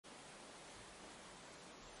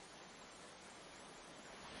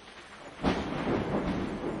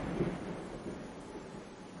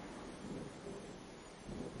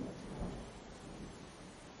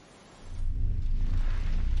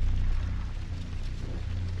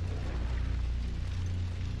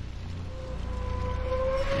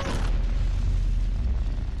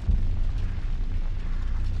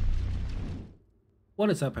What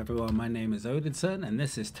is up everyone, my name is Odinson and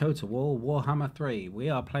this is Total War Warhammer 3. We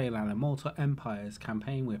are playing an Immortal Empires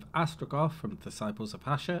campaign with Astrogoth from Disciples of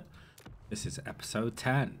Hashut. This is episode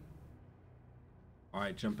 10.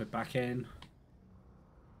 Alright, jumping back in.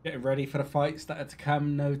 Getting ready for the fights that are to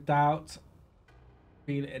come, no doubt.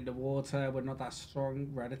 Feel it in the water, we're not that strong,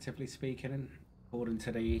 relatively speaking, according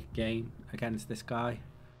to the game, against this guy.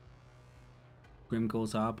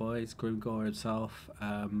 Grimgor's our boys, Grimgor himself.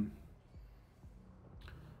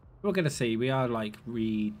 We're going to see, we are like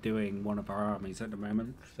redoing one of our armies at the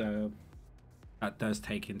moment, so that does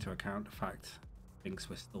take into account the fact things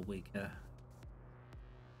were still weaker.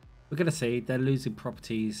 We're going to see, they're losing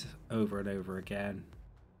properties over and over again,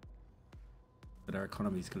 but our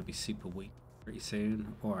economy is going to be super weak pretty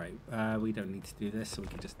soon. Alright, we don't need to do this, so we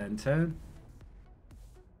can just end turn.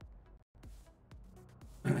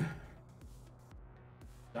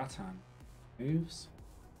 Shatan moves.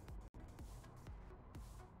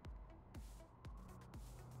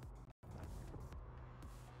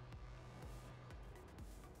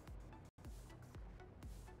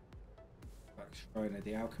 Shrine of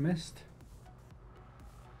the Alchemist.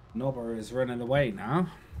 Nobber is running away now.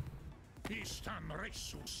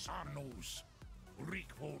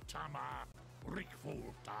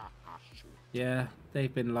 Yeah,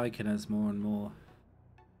 they've been liking us more and more.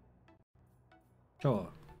 Sure.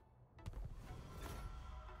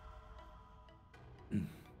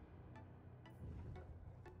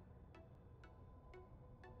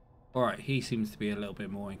 Alright, he seems to be a little bit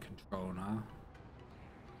more in control now.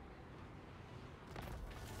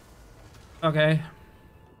 Okay.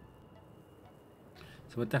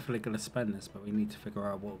 So we're definitely going to spend this, but we need to figure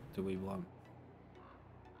out what do we want.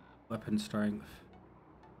 Weapon strength,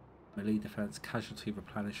 melee defense, casualty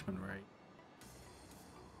replenishment rate,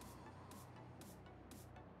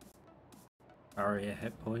 barrier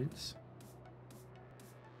hit points.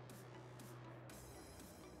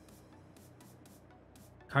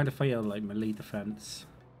 Kind of feel like melee defense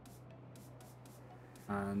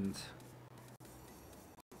and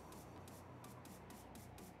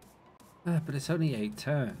but it's only 8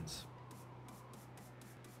 turns.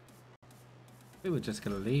 We were just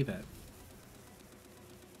going to leave it.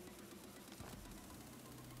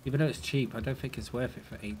 Even though it's cheap, I don't think it's worth it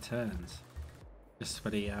for 8 turns. Just for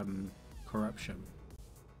the corruption.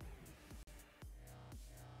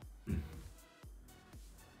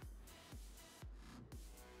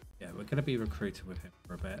 Yeah, we're going to be recruited with him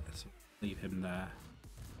for a bit, so leave him there.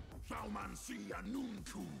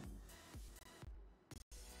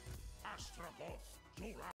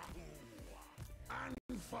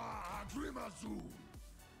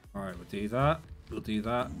 Alright, we'll do that. We'll do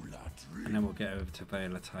that. And then we'll get over to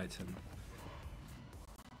Vela Titan.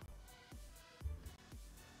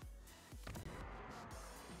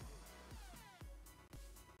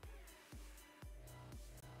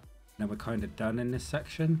 Now we're kind of done in this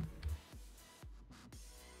section.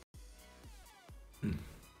 We've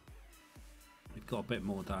got a bit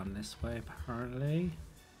more down this way apparently.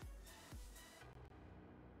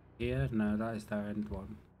 Here? No, that is their end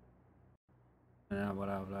one. And now we'll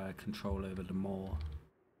have control over the more.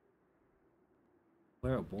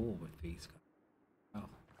 We're at war with these guys. Oh.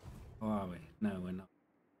 Or are we? No, we're not.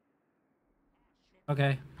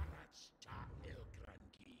 Okay.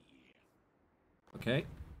 Okay.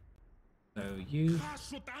 So you...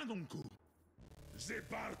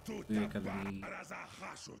 We're gonna be...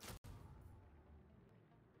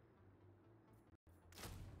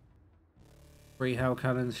 Three hell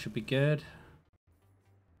cannons should be good.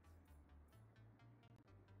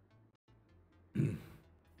 And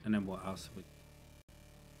then what else have we?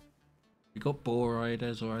 We got boar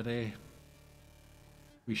riders already.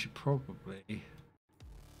 We should probably.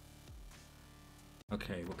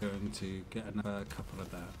 Okay, we're going to get another couple of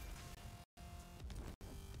that.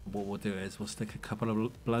 What we'll do is we'll stick a couple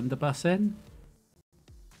of blunderbuss in.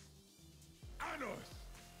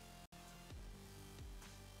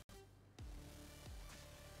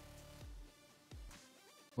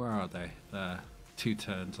 Where are they? There. 2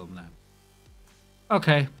 turns on them.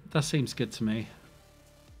 Okay, that seems good to me.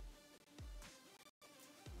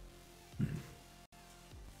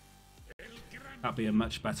 That'll be a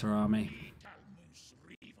much better army.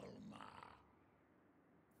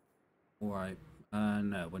 Alright.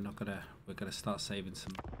 No, we're not gonna... We're gonna start saving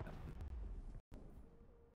some...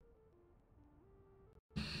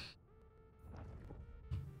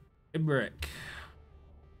 Imric.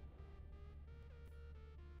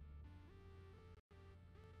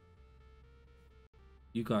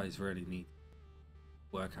 You guys really need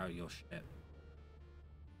to work out your shit.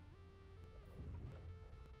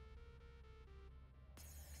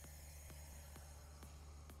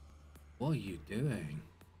 What are you doing?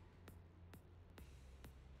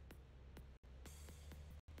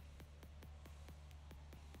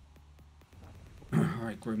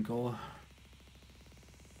 Alright, Grimgore.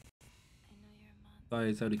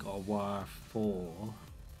 Guy's only got a wire 4.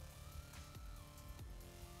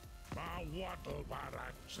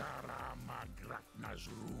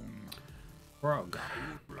 Frog.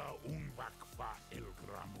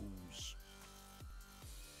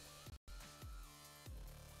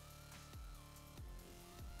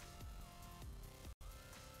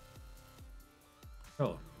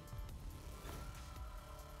 Sure.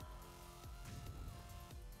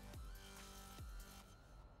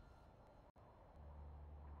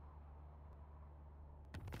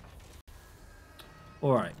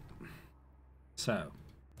 All right. So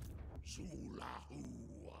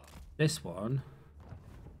this one,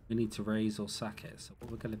 we need to raise or sack it. So what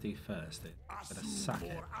we're going to do first is we're going to sack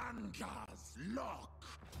it.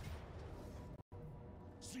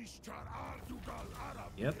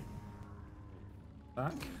 Yep.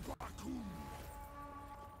 Back.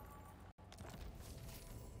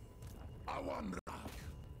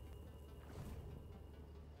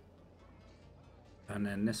 And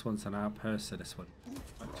then this one's an outpost, so this one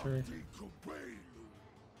factory.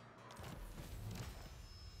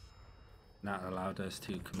 That allowed us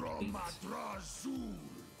to complete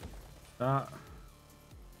that.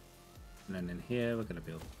 And then in here we're going to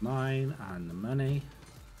build mine and the money.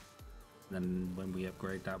 And then when we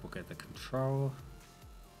upgrade that, we'll get the control.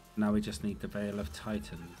 Now we just need the Veil of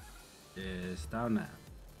Titan. Is down there.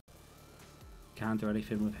 Can't do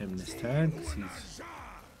anything with him this turn because he's.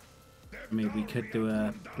 I mean, we could do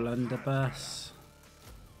a blunderbuss.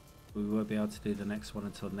 We won't be able to do the next one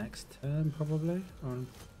until next turn, probably.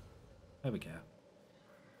 There we go.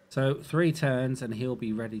 So 3 turns, and he'll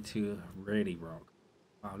be ready to really rock.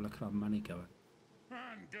 Wow, look at our money going.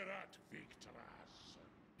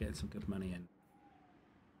 Getting some good money in.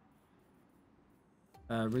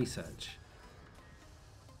 Research.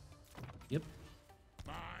 Yep.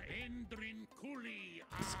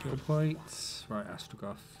 Skill points. Right,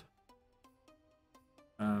 Astrogoth.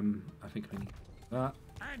 I think we need that.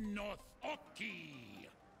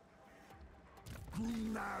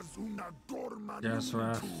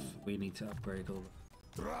 Jazrath, we need to upgrade all of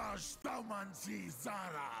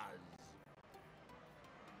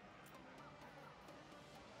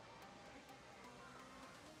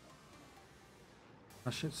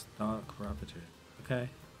that shit's Dark Ravager. Okay.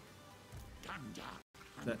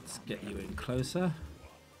 Let's get you in closer.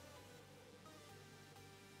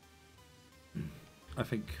 I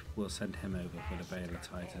think we'll send him over for the Veil of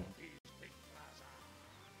Titan.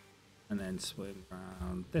 And then swing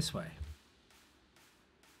around this way.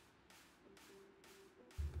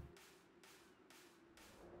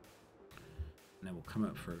 And then we'll come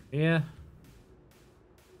up through here.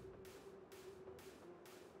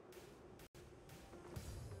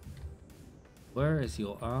 Where is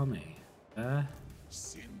your army? There.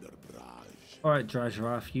 Alright,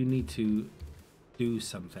 Jazrath, you need to do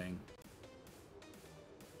something.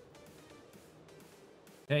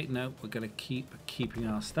 Okay, no, we're gonna keeping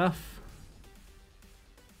our stuff.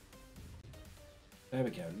 There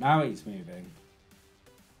we go. Now he's moving.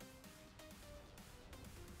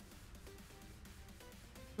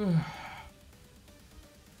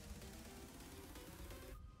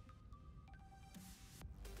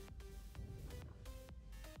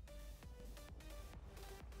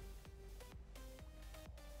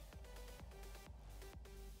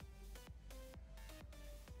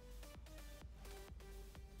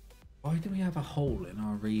 Why do we have a hole in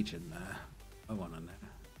our region there? I want to know.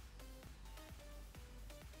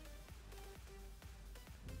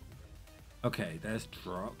 Okay, there's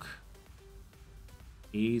Drock.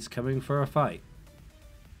 He's coming for a fight.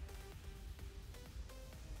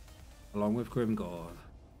 Along with Grimgore.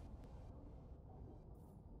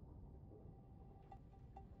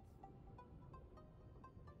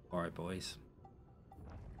 Alright, boys.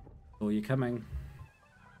 Oh, you coming?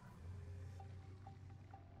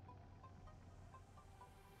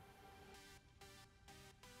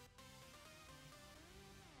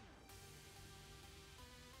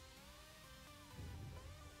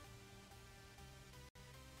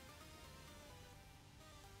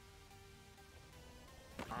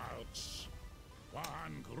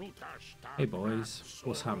 Hey boys,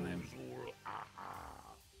 what's happening?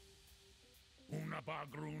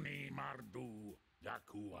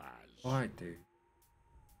 Alright, dude.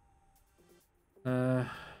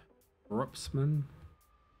 Rupsman.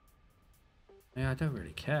 Yeah, I don't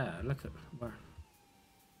really care. Look at where.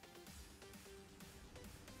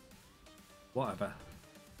 Whatever.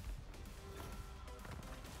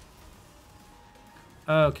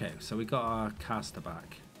 Okay, so we got our caster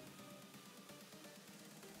back.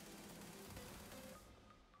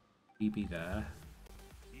 BB there.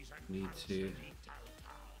 Need to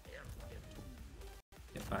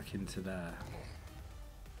get back into there.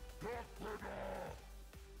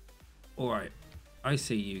 Alright, I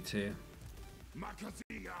see you two.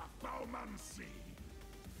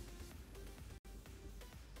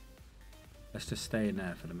 Let's just stay in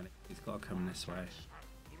there for the minute. He's got to come this way.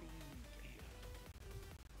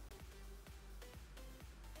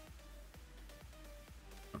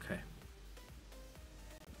 Okay.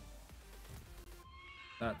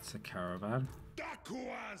 That's a caravan.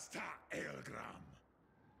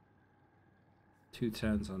 2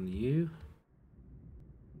 turns on you.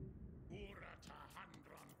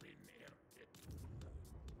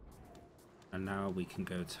 And now we can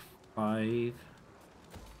go to 5.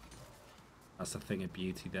 That's a thing of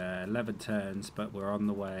beauty there. 11 turns, but we're on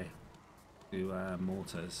the way to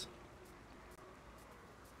mortars.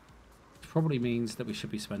 Which probably means that we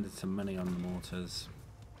should be spending some money on the mortars.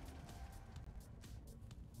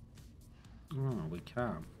 Oh, we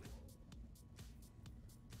can.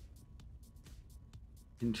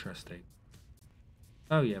 Interesting.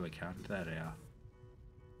 Oh yeah, we can. There they are.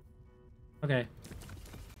 Okay.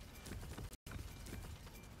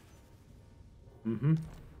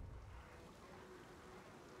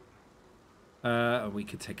 We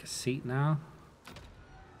could take a seat now.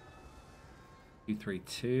 2, 3,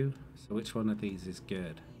 2. So which one of these is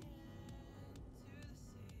good?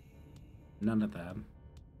 None of them.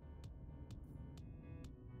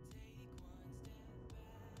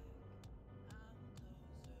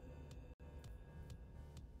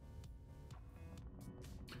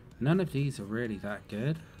 None of these are really that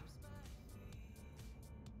good.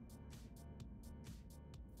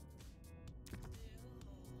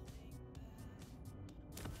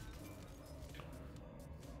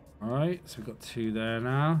 Alright, so we've got 2 there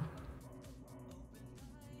now.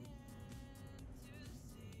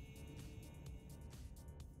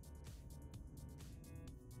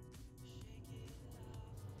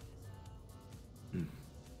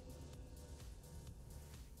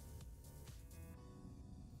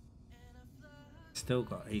 Still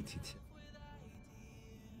got 82.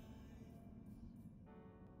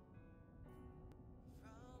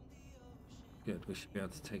 Good, we should be able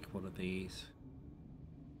to take one of these.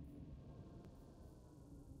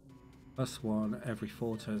 +1 every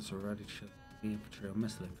 4 turns already should be infantry or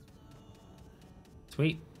missile.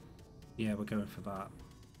 Sweet. Yeah, we're going for that.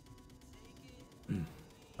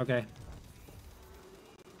 Okay.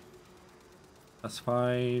 That's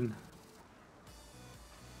fine.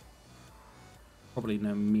 Probably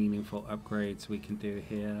no meaningful upgrades we can do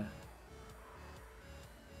here.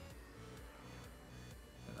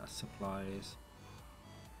 That's supplies.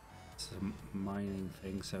 It's a mining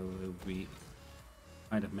thing, so it would be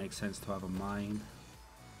kind of makes sense to have a mine.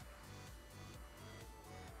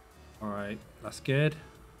 Alright, that's good.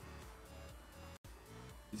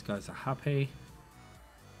 These guys are happy.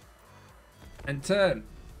 And turn.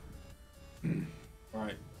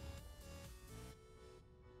 Right.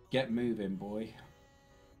 Get moving, boy.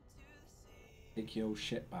 Take your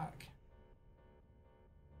shit back.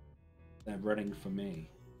 They're running for me.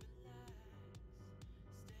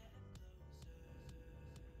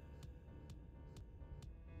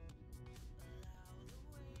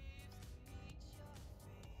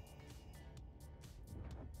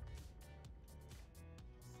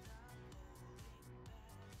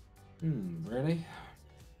 Really?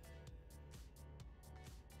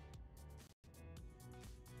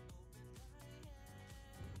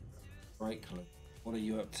 Right, Cliff. What are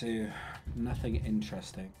you up to? Nothing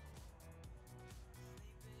interesting.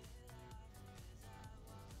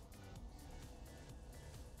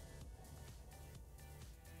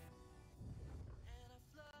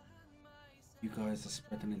 You guys are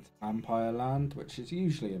spreading into vampire land, which is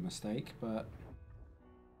usually a mistake, but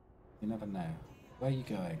you never know. Where are you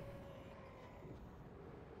going?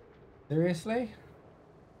 Seriously?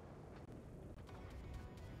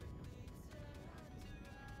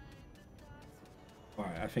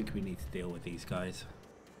 Alright, I think we need to deal with these guys.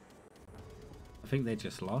 I think they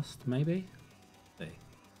just lost, maybe? See.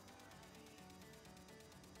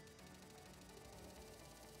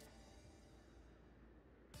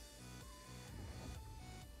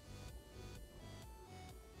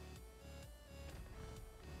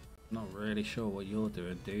 Not really sure what you're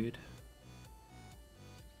doing, dude.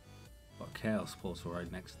 Got a Chaos Portal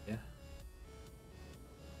right next to you.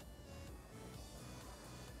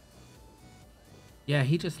 Yeah,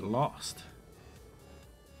 he just lost.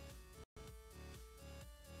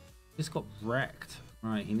 Just got wrecked.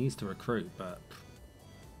 Right, he needs to recruit, but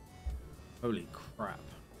Holy crap.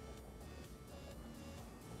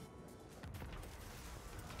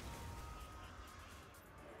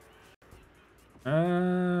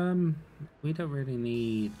 We don't really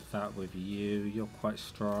need that with you. You're quite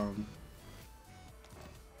strong.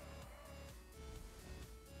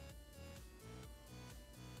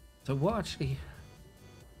 So what actually...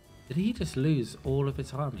 Did he just lose all of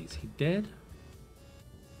his armies? He did?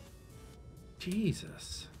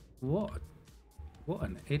 Jesus. What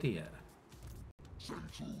an idiot.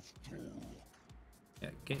 Yeah,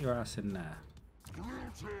 get your ass in there.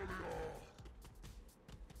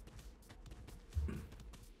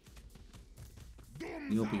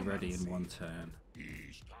 You'll be ready in one turn.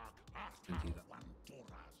 And do that.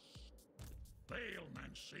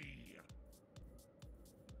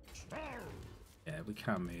 Yeah, we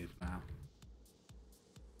can move now.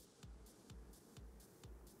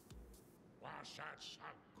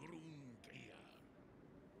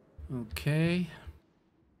 Okay.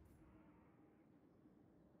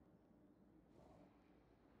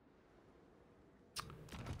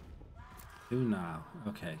 Who now?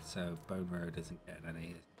 Okay, so Bone Road isn't getting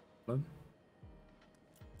any problem.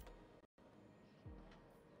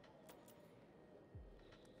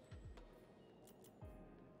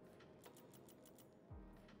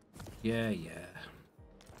 Yeah.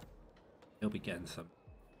 He'll be getting some.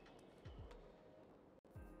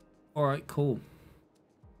 Alright, cool.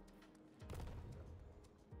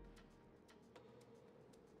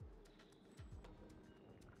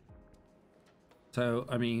 So,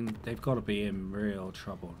 I mean, they've got to be in real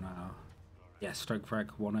trouble now. Yeah, stroke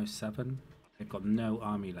frag 107. They've got no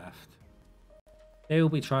army left. They will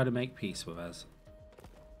be trying to make peace with us.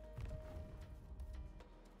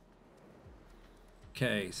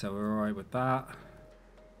 Okay, so we're alright with that.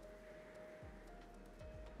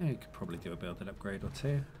 Yeah, you could probably do a building upgrade or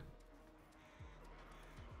two.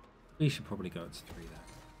 We should probably go up to 3 then.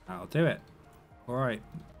 That'll do it. Alright.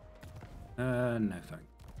 No thanks.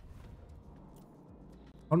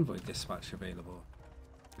 Convoy dispatch available.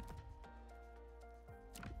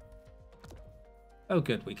 Oh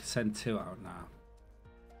good, we can send 2 out now.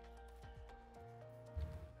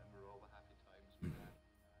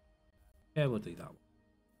 Yeah, we'll do that one.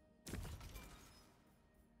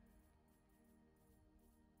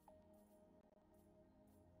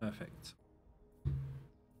 Perfect.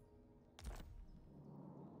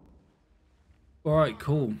 Alright,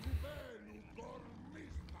 cool.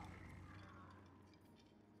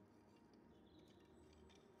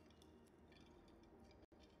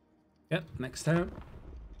 Yep, next turn.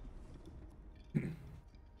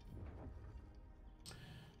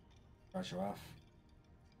 Pressure off.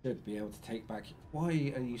 Should be able to take back.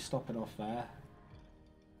 Why are you stopping off there?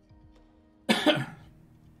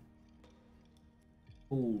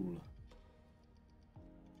 Cool.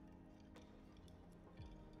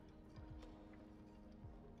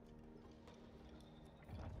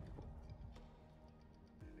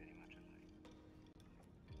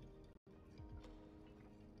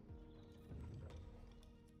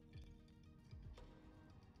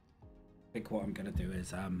 I think what I'm gonna do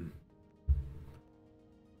is go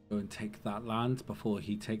and take that land before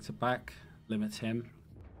he takes it back. Limit him.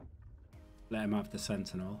 Let him have the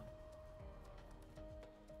sentinel.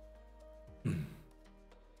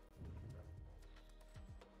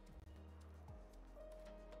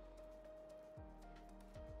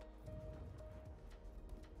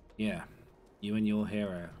 Yeah, you and your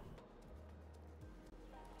hero.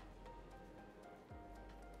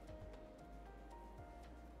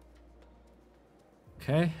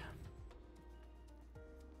 Okay.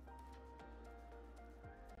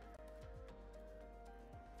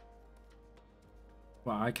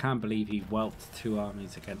 Well, I can't believe he whelped 2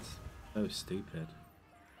 armies against. So stupid.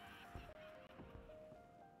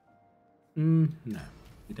 No,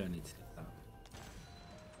 we don't need to do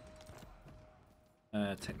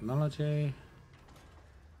that. Technology.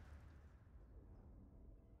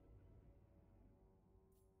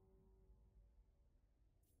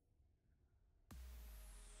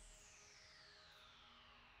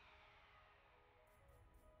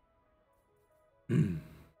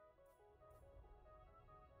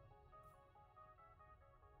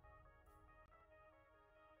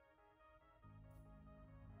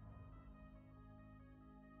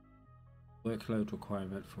 Workload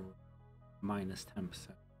requirement for minus 10%.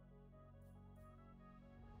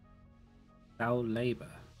 Sell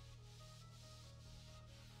labor.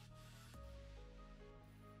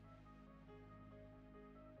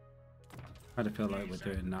 I feel like we're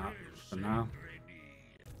doing that for now.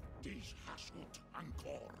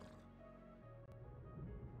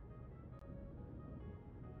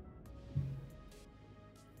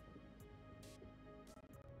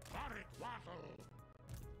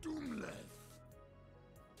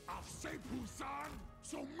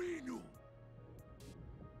 So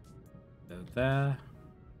there.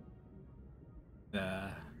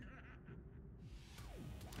 There.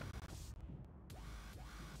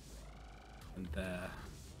 And there.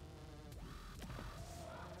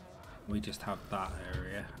 We just have that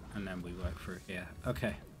area and then we work through here.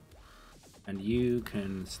 Okay. And you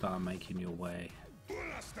can start making your way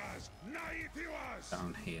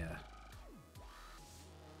down here.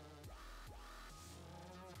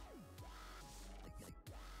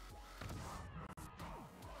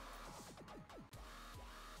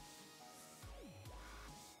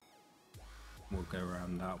 We'll go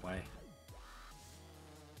around that way.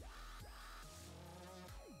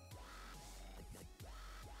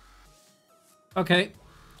 Okay,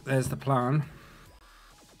 there's the plan.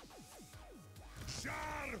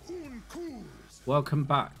 Welcome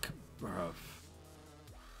back, bruv.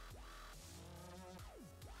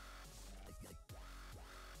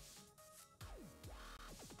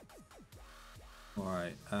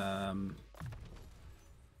 Alright,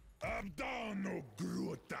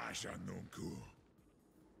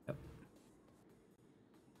 Yep.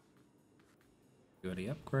 Do any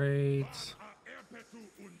upgrades?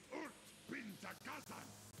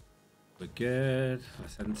 We're good.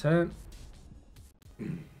 Let's enter.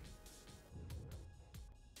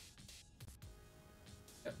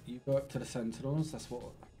 Yep, you go up to the Sentinels. That's what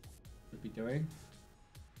we'll be doing.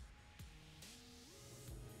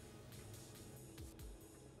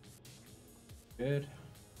 Good.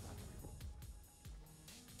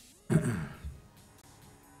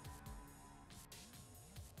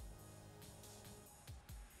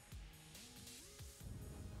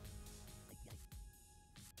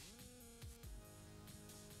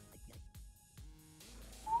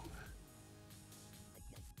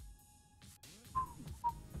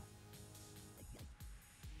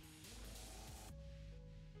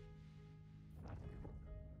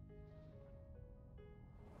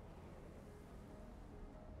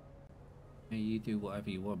 Hey, you do whatever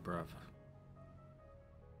you want, bruv.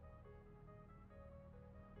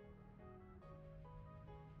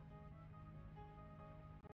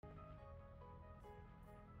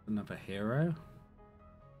 Another hero.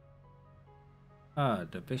 Ah,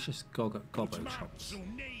 the vicious gobbo chops.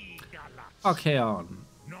 Okay, on.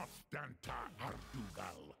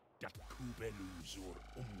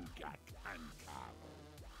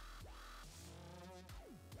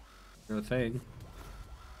 Sure thing.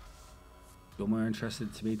 You're more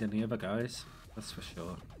interested to me than the other guys, that's for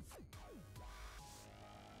sure.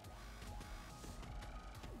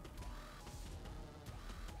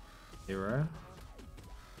 Hero.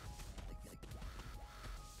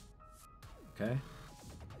 Okay.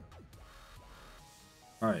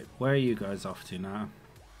 Alright, where are you guys off to now?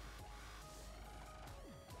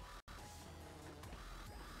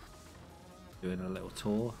 Doing a little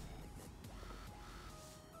tour.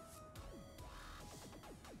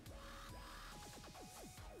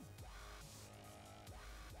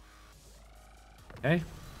 Okay.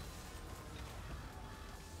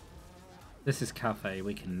 This is Cafe,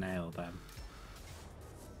 we can nail them.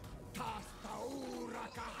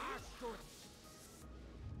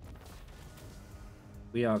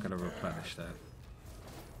 We are going to replenish that.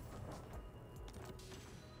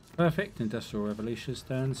 Perfect, Industrial Revolution's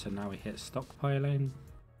done, so now we hit stockpiling.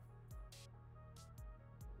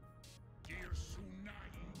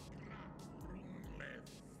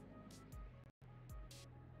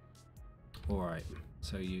 Alright,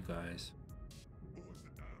 so you guys.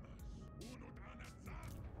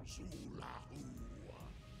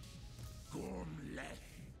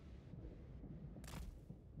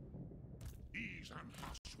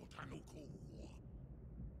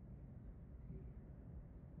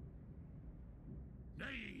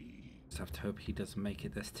 Just have to hope he doesn't make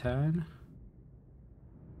it this turn.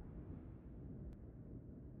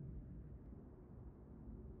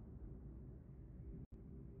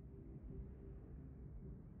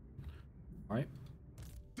 Right.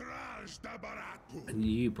 And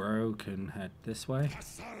you, bro, can head this way.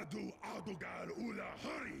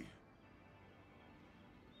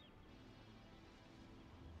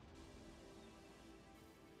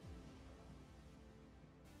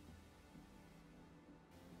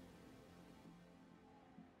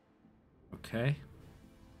 Okay.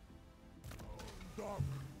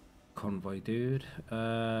 Convoy dude.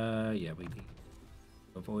 Yeah, we need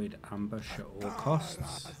to avoid ambush at all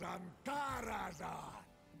costs.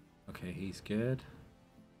 Okay, he's good.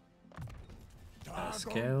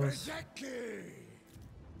 Skills.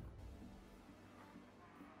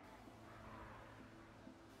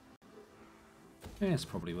 Yeah, it's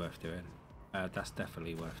probably worth doing. That's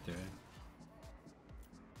definitely worth doing.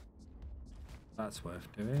 That's worth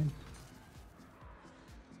doing.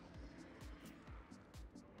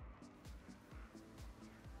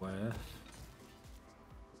 Worth.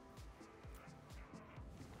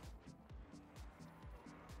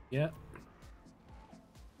 Yep.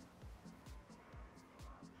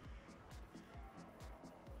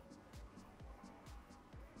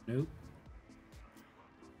 Nope.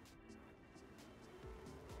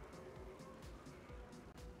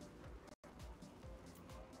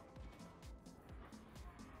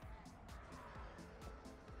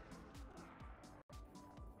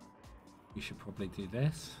 You should probably do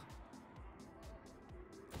this.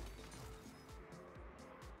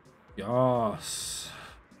 Yes.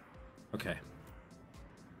 Okay.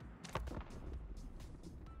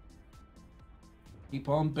 Keep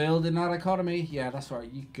on building that economy. Yeah, that's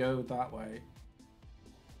right. You go that way.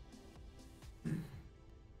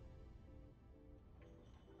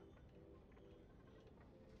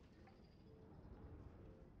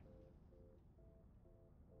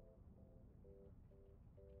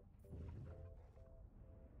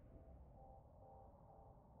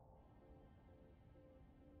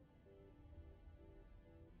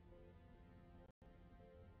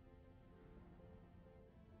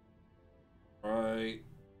 Right.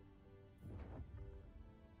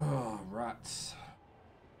 Oh, rats.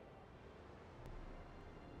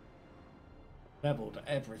 Leveled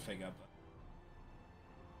everything up.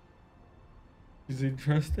 Is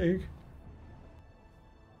interesting.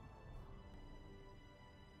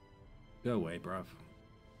 Go away, bruv.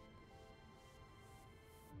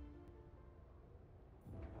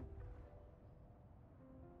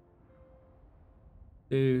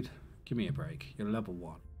 Dude, give me a break. You're level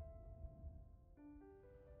 1.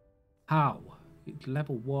 How? It's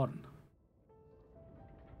level 1.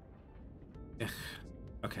 Ugh.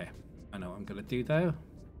 Okay, I know what I'm gonna do though.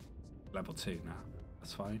 Level 2 now.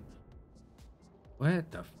 That's fine. Where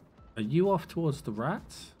the are you off towards the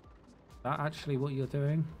rats? Is that actually what you're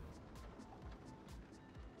doing?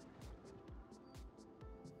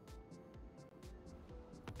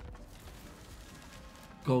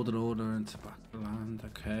 Golden Order and Tobacco Land.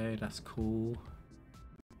 Okay, that's cool.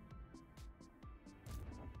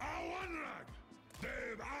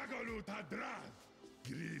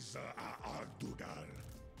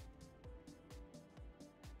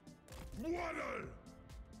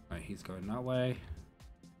 Right, he's going that way.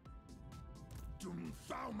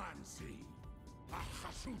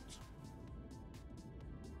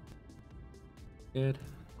 Good.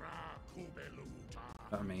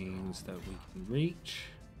 That means that we can reach.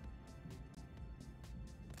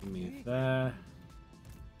 Move there.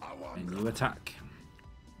 And you attack.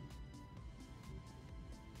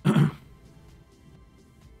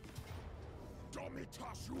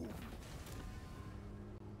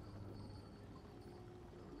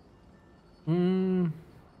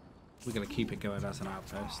 We're gonna keep it going as an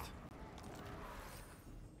outpost.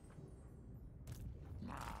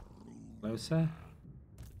 Closer.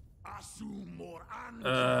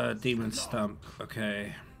 Demon Stump.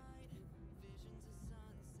 Okay.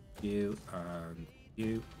 You and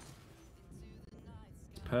you.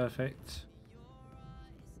 Perfect.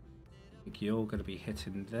 I think you're gonna be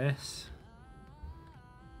hitting this.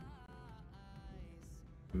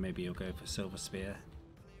 Maybe you'll go for Silver Spear.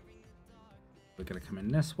 We're going to come in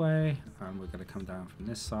this way, and we're going to come down from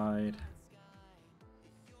this side.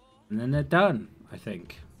 And then they're done, I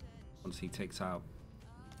think, once he takes out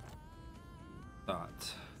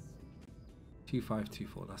that.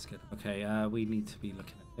 2524, that's good. Okay, we need to be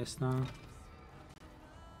looking at this now.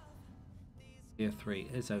 Tier 3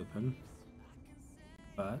 is open,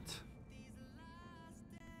 but...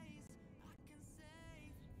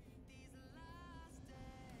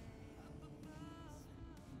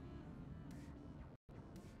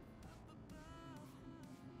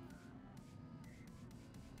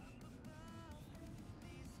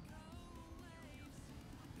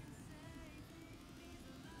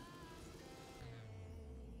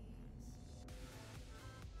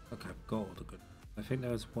 Okay, gold. Good. I think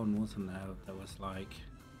there was one, wasn't there? There was like...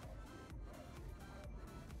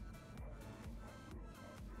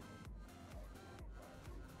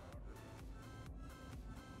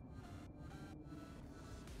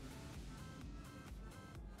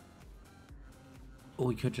 Or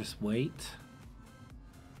we could just wait.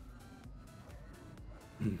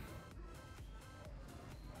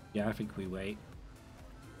 Yeah, I think we wait.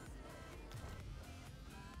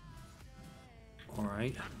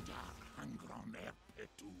 Alright.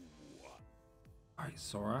 Alright,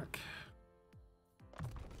 Zorak.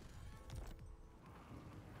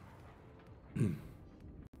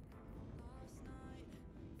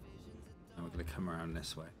 come around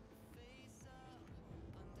this way.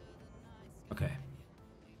 Okay.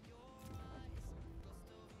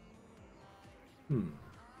 Hmm.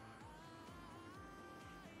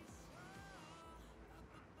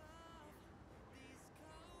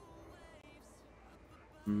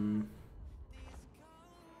 Hmm.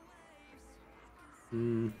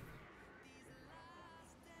 Hmm.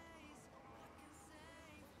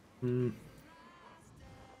 Hmm.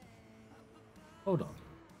 Hold on.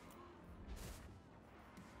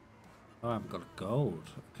 Oh, I've got gold.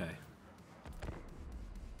 Okay.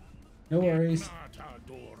 No worries.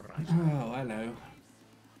 Oh, hello.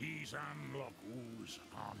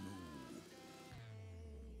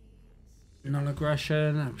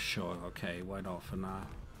 Non-aggression. I'm sure. Okay, why not for now?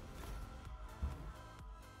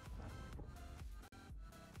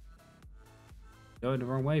 Going the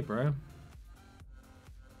wrong way, bro.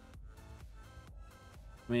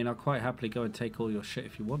 I mean, I'll quite happily go and take all your shit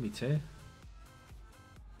if you want me to.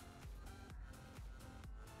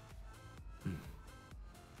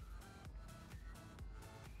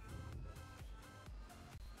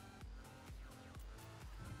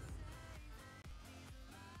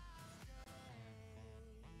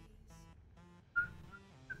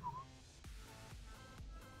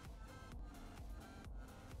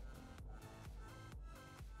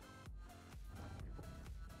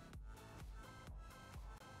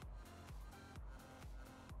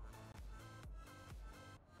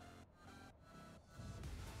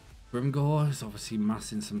 Grimgor is obviously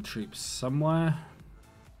massing some troops somewhere.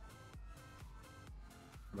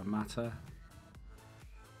 For the matter.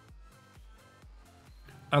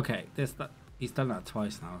 Okay, he's done that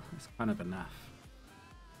twice now. It's kind of enough.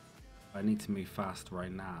 I need to move fast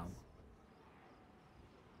right now.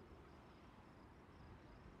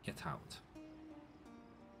 Get out.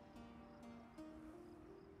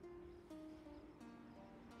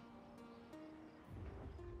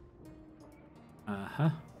 Uh-huh.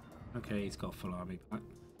 Okay, he's got full army back.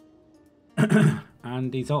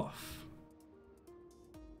 And he's off.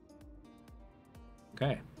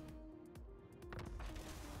 Okay.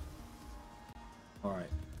 Alright.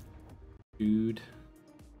 Dude.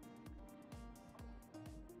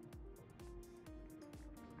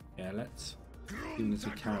 Yeah, let's... Even as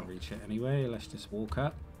we can't reach it anyway, let's just walk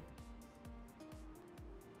up.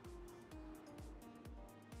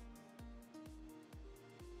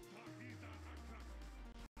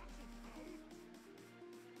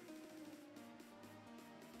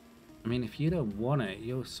 I mean, if you don't want it,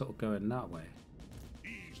 you're sort of going that way.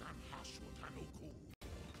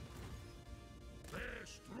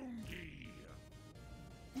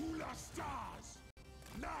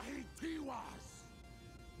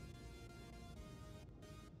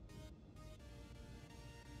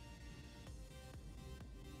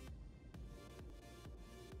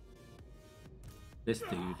 This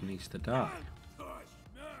dude needs to die.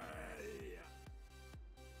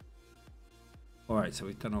 Alright, so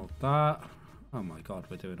we've done all that. Oh my god,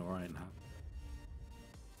 we're doing alright now.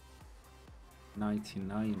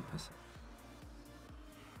 99%.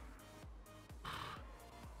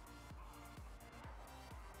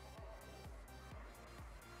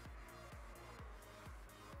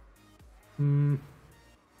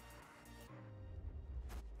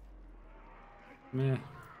 Meh.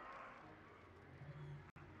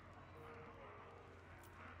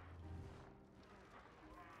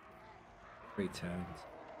 3 turns.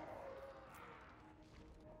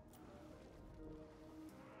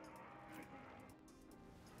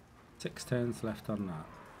 6 turns left on that.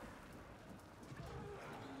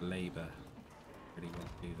 Labour really want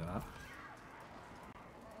to do that.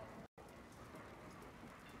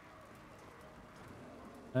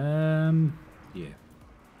 Yeah.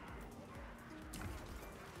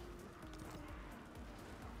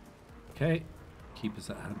 Okay, keep us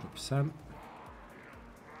at 100%.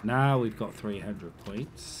 Now we've got 300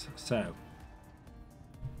 points, so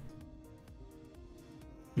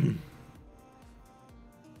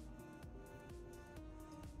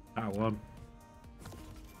that one.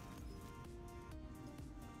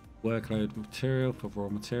 Workload material for raw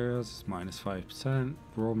materials is -5%.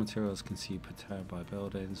 Raw materials consumed per turn by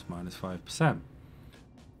buildings -5%.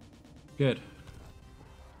 Good.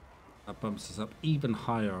 That bumps us up even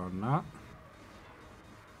higher on that.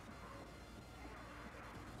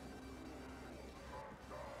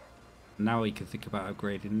 Now we can think about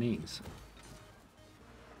upgrading these.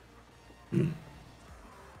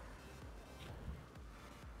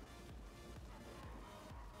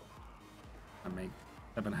 I make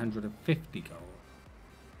 750 gold.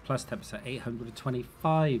 Plus 10%,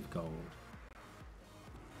 825 gold.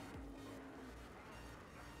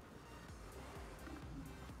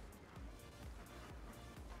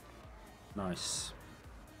 Nice.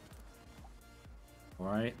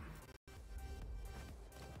 Alright.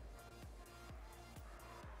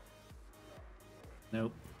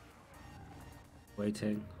 Nope.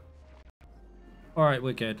 Waiting. Alright,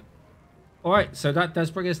 we're good. Alright, so that does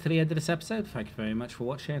bring us to the end of this episode. Thank you very much for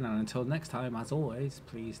watching, and until next time, as always,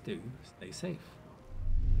 please do stay safe.